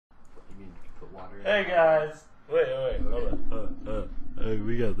Hey guys. Wait. Hold on. Hey,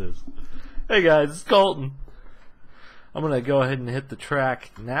 we got this. Hey guys, it's Colton. I'm gonna go ahead and hit the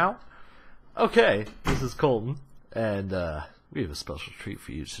track now. Okay, this is Colton, and we have a special treat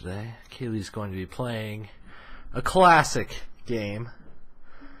for you today. Kaylee's going to be playing a classic game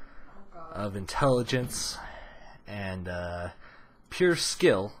of intelligence and pure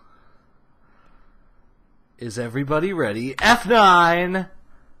skill. Is everybody ready? F9!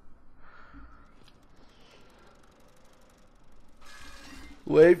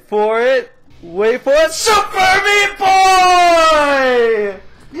 Wait for it! Wait for it! Super Meat Boy!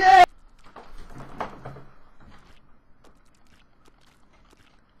 Yeah!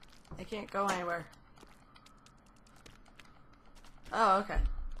 I can't go anywhere. Oh, okay.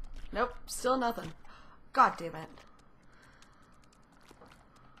 Nope, still nothing. God damn it.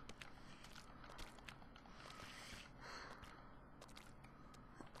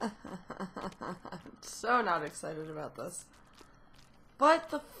 I'm so not excited about this. What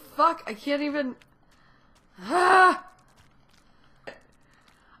the fuck? I can't even... Ah!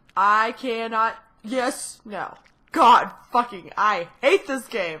 I cannot... Yes, no. God fucking, I hate this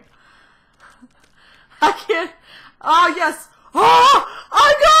game. I can't... Oh, yes. Oh!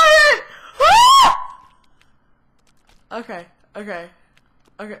 I got it! Ah! Okay.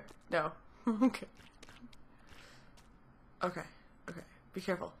 No. Okay. Be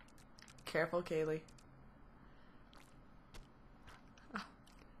careful. Careful, Kaylee.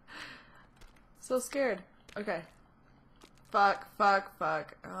 So scared. Okay. Fuck.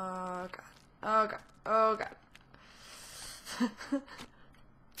 Oh god.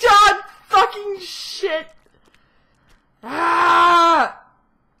 God fucking shit! Ah!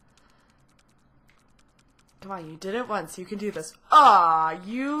 Come on, you did it once. You can do this. Aw,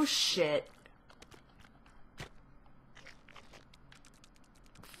 you shit.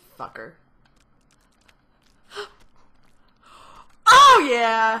 Fucker. Oh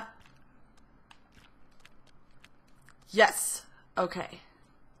yeah! Yes. Okay.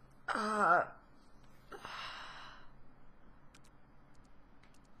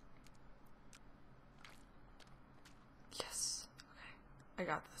 Yes. Okay. I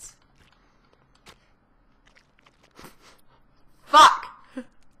got this. Fuck!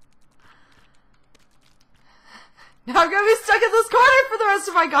 Now I'm gonna be stuck in this corner for the rest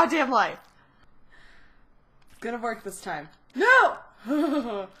of my goddamn life. It's gonna work this time. No!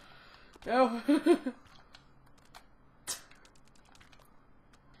 No.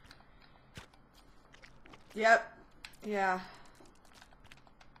 Yep. Yeah.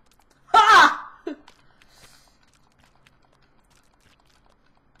 Ha!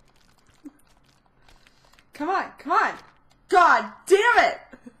 Come on. God damn it!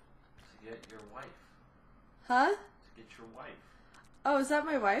 To get your wife. Huh? To get your wife. Oh, is that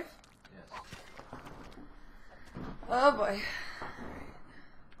my wife? Yes. Oh boy.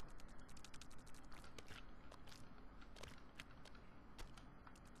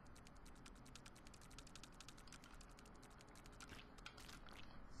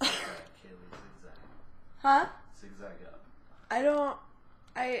 Huh? Zigzag up. I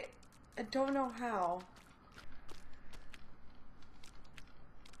don't know how.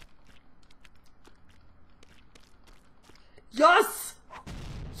 Yes!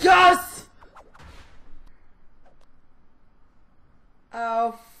 Yes!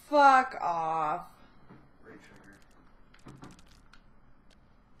 Oh, fuck off. Right trigger.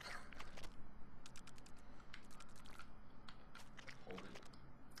 Hold it.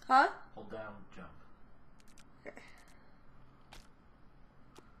 Huh? Hold down, jump. Okay.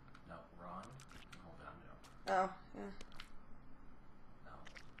 No, run. Hold down, jump. Oh, yeah. No.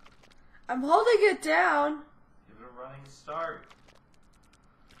 I'm holding it down. Give it a running start.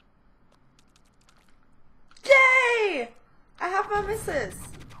 Yay! I have my misses.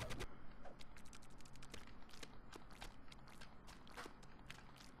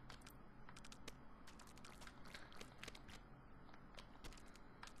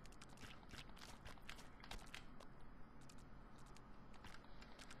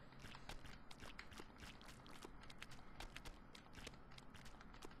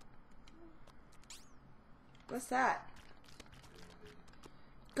 What's that?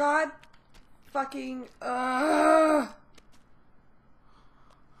 God fucking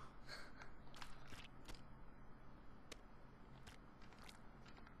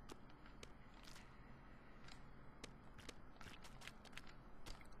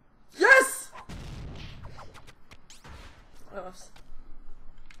Yes! Oops.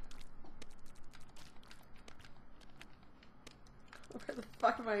 Where the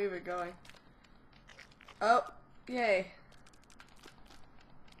fuck am I even going? Oh, yay.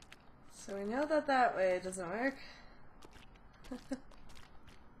 So we know that that way doesn't work.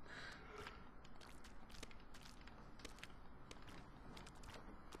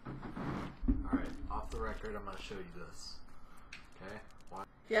 Alright, off the record, I'm gonna show you this. Okay? Why?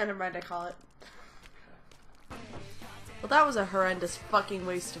 Yeah, never mind, I call it. Well, that was a horrendous fucking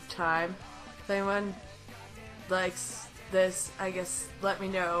waste of time. If anyone likes this, I guess let me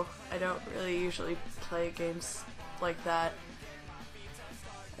know. I don't really usually play games like that.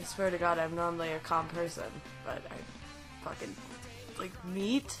 I swear to God, I'm normally a calm person, but I fucking like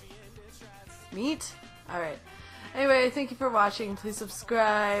meat. Alright. Anyway, thank you for watching. Please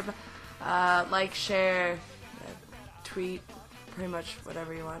subscribe, like, share, tweet, pretty much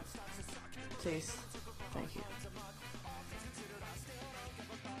whatever you want. Please. Thank you.